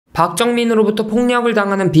박정민으로부터 폭력을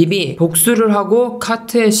당하는 비비, 복수를 하고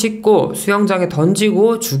카트에 싣고 수영장에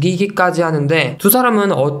던지고 죽이기까지 하는데 두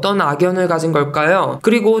사람은 어떤 악연을 가진 걸까요?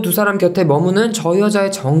 그리고 두 사람 곁에 머무는 저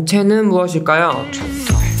여자의 정체는 무엇일까요?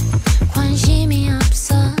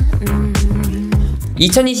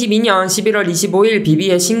 2022년 11월 25일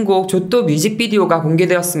비비의 신곡 조또 뮤직비디오가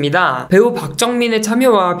공개되었습니다. 배우 박정민의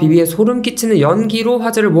참여와 비비의 소름 끼치는 연기로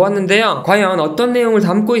화제를 모았는데요. 과연 어떤 내용을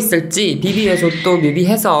담고 있을지 비비의 조또 뮤비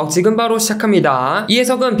해석 지금 바로 시작합니다. 이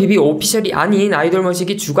해석은 비비 오피셜이 아닌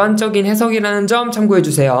아이돌머시기 주관적인 해석이라는 점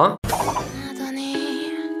참고해주세요.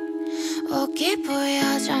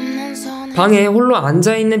 방에 홀로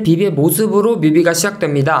앉아있는 비비의 모습으로 뮤비가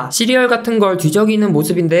시작됩니다. 시리얼 같은 걸 뒤적이는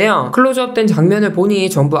모습인데요. 클로즈업된 장면을 보니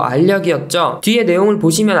전부 알약이었죠. 뒤에 내용을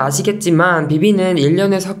보시면 아시겠지만 비비는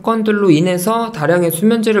일련의 사건들로 인해서 다량의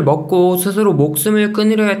수면제를 먹고 스스로 목숨을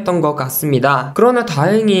끊으려 했던 것 같습니다. 그러나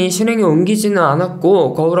다행히 실행에 옮기지는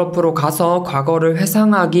않았고 거울 앞으로 가서 과거를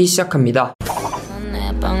회상하기 시작합니다.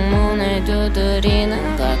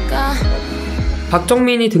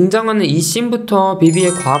 박정민이 등장하는 이 씬부터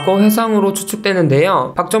비비의 과거 회상으로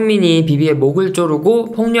추측되는데요. 박정민이 비비의 목을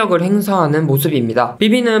조르고 폭력을 행사하는 모습입니다.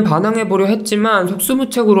 비비는 반항해보려 했지만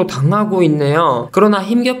속수무책으로 당하고 있네요. 그러나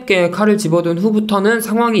힘겹게 칼을 집어든 후부터는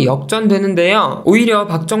상황이 역전되는데요. 오히려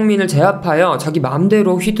박정민을 제압하여 자기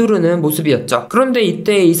마음대로 휘두르는 모습이었죠. 그런데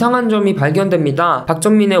이때 이상한 점이 발견됩니다.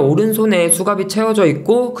 박정민의 오른손에 수갑이 채워져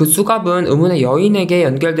있고 그 수갑은 의문의 여인에게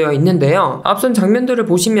연결되어 있는데요. 앞선 장면들을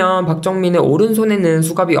보시면 박정민의 오른손에는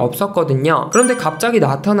수갑이 없었거든요. 그런데 갑자기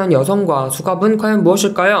나타난 여성과 수갑은 과연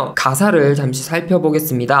무엇일까요? 가사를 잠시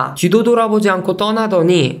살펴보겠습니다. 뒤도 돌아보지 않고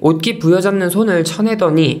떠나더니 옷깃 부여잡는 손을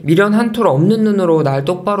쳐내더니 미련 한 톨 없는 눈으로 날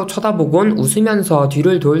똑바로 쳐다보곤 웃으면서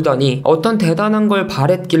뒤를 돌더니 어떤 대단한 걸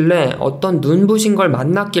바랬길래 어떤 눈부신 걸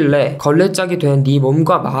만났길래 걸레짝이 된 네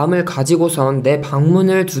몸과 마음을 가지고선 내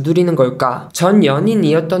방문을 두드리는 걸까? 전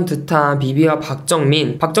연인이었던 듯한 비비와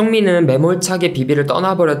박정민. 박정민은 매몰차게 비비를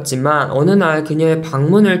떠나버렸지만 어느 날 그녀의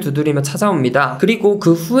방문을 두드리며 찾아옵니다. 그리고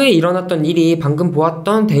그 후에 일어났던 일이 방금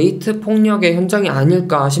보았던 데이트 폭력의 현장이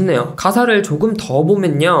아닐까 싶네요. 가사를 조금 더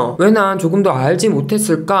보면요. 왜 난 조금 더 알지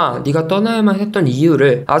못했을까? 네가 떠나야만 했던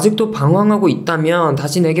이유를. 아직도 방황하고 있다면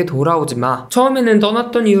다시 내게 돌아오지 마. 처음에는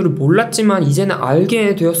떠났던 이유를 몰랐지만 이제는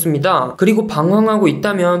알게 되었습니다. 그리고 방황하고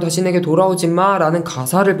있다면 다시 내게 돌아오지 마 라는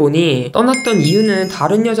가사를 보니 떠났던 이유는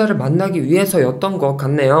다른 여자를 만나기 위해서였던 것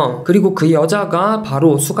같네요. 그리고 그 여자가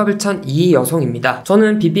바로 수갑을 찬 이 여성입니다.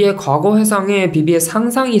 저는 비비의 과거 회상에 비비의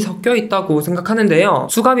상상이 섞여 있다고 생각하는데요.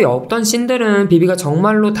 수갑이 없던 씬들은 비비가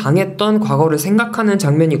정말로 당했던 과거를 생각하는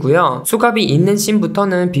장면이고요. 수갑이 있는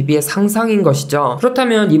씬부터는 비비의 상상인 것이죠.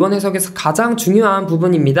 그렇다면 이번 해석에서 가장 중요한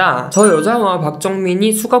부분입니다. 저 여자와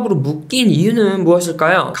박정민이 수갑으로 묶인 이유는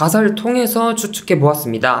무엇일까요? 가사를 통해서 추측해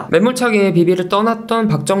보았습니다. 매몰차게 비비를 떠났던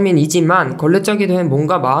박정민이지만 걸레짝이 된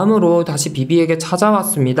몸과 마음으로 다시 비비에게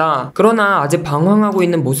찾아왔습니다. 그러나 아직 방황하고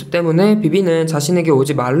있는 모습 때문에 비비는 자신에게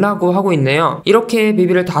오지 말라고 하고 있네요. 이렇게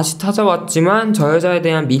비비를 다시 찾아왔지만 저 여자에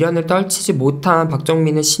대한 미련을 떨치지 못한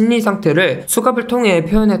박정민의 심리 상태를 수갑을 통해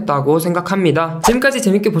표현했다고 생각합니다. 지금까지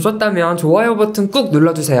재밌게 보셨다면 좋아요 버튼 꾹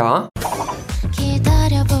눌러주세요.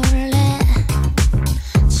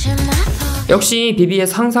 역시 비비의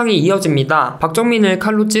상상이 이어집니다. 박정민을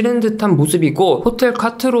칼로 찌른 듯한 모습이고 호텔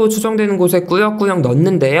카트로 추정되는 곳에 꾸역꾸역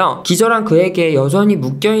넣는데요. 기절한 그에게 여전히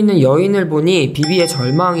묶여있는 여인을 보니 비비의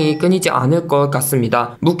절망이 끊이지 않을 것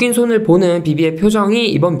같습니다. 묶인 손을 보는 비비의 표정이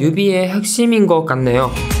이번 뮤비의 핵심인 것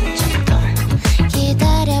같네요.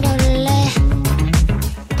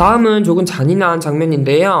 다음은 조금 잔인한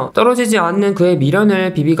장면인데요. 떨어지지 않는 그의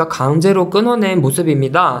미련을 비비가 강제로 끊어낸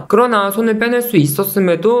모습입니다. 그러나 손을 빼낼 수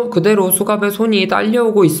있었음에도 그대로 수갑에 손이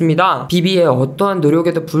딸려오고 있습니다. 비비의 어떠한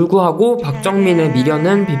노력에도 불구하고 박정민의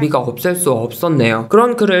미련은 비비가 없앨 수 없었네요.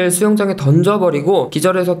 그런 그를 수영장에 던져버리고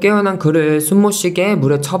기절해서 깨어난 그를 숨 못 쉬게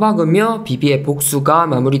물에 처박으며 비비의 복수가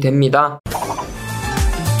마무리됩니다.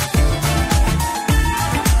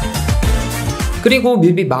 그리고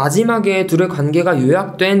뮤비 마지막에 둘의 관계가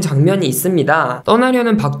요약된 장면이 있습니다.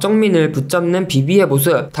 떠나려는 박정민을 붙잡는 비비의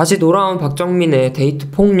모습, 다시 돌아온 박정민의 데이트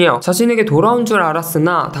폭력, 자신에게 돌아온 줄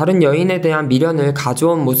알았으나 다른 여인에 대한 미련을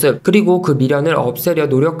가져온 모습, 그리고 그 미련을 없애려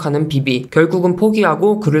노력하는 비비, 결국은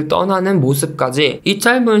포기하고 그를 떠나는 모습까지 이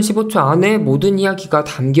짧은 15초 안에 모든 이야기가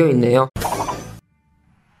담겨 있네요.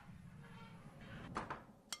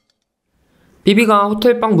 비비가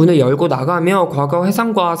호텔방 문을 열고 나가며 과거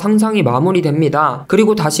회상과 상상이 마무리됩니다.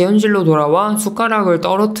 그리고 다시 현실로 돌아와 숟가락을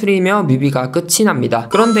떨어뜨리며 뮤비가 끝이 납니다.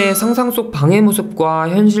 그런데 상상 속 방의 모습과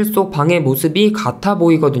현실 속 방의 모습이 같아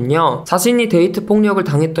보이거든요. 자신이 데이트 폭력을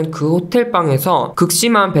당했던 그 호텔방에서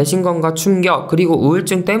극심한 배신감과 충격 그리고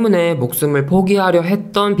우울증 때문에 목숨을 포기하려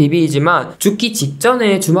했던 비비이지만 죽기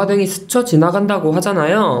직전에 주마등이 스쳐 지나간다고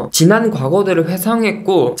하잖아요. 지난 과거들을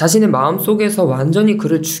회상했고 자신의 마음속에서 완전히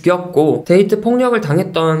그를 죽였고 데이트 폭력을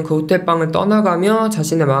당했던 그 호텔방을 떠나가며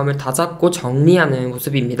자신의 마음을 다잡고 정리하는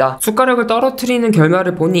모습입니다. 숟가락을 떨어뜨리는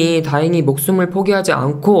결말을 보니 다행히 목숨을 포기하지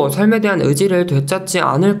않고 삶에 대한 의지를 되찾지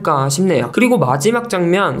않을까 싶네요. 그리고 마지막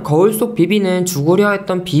장면, 거울 속 비비는 죽으려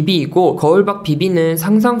했던 비비이고 거울 밖 비비는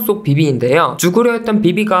상상 속 비비인데요. 죽으려 했던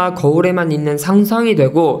비비가 거울에만 있는 상상이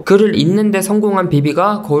되고 그를 잊는데 성공한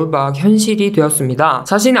비비가 거울 밖 현실이 되었습니다.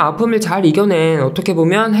 자신의 아픔을 잘 이겨낸 어떻게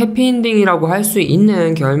보면 해피엔딩이라고 할 수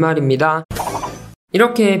있는 결말입니다.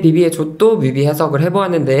 이렇게 비비의 조또 뮤비 해석을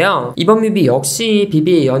해보았는데요. 이번 뮤비 역시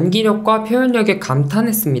비비의 연기력과 표현력에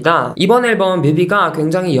감탄했습니다. 이번 앨범 뮤비가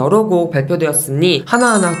굉장히 여러 곡 발표되었으니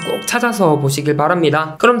하나하나 꼭 찾아서 보시길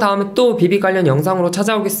바랍니다. 그럼 다음에 또 비비 관련 영상으로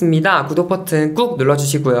찾아오겠습니다. 구독 버튼 꾹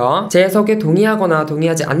눌러주시고요. 제 해석에 동의하거나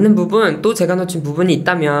동의하지 않는 부분, 또 제가 놓친 부분이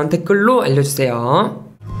있다면 댓글로 알려주세요.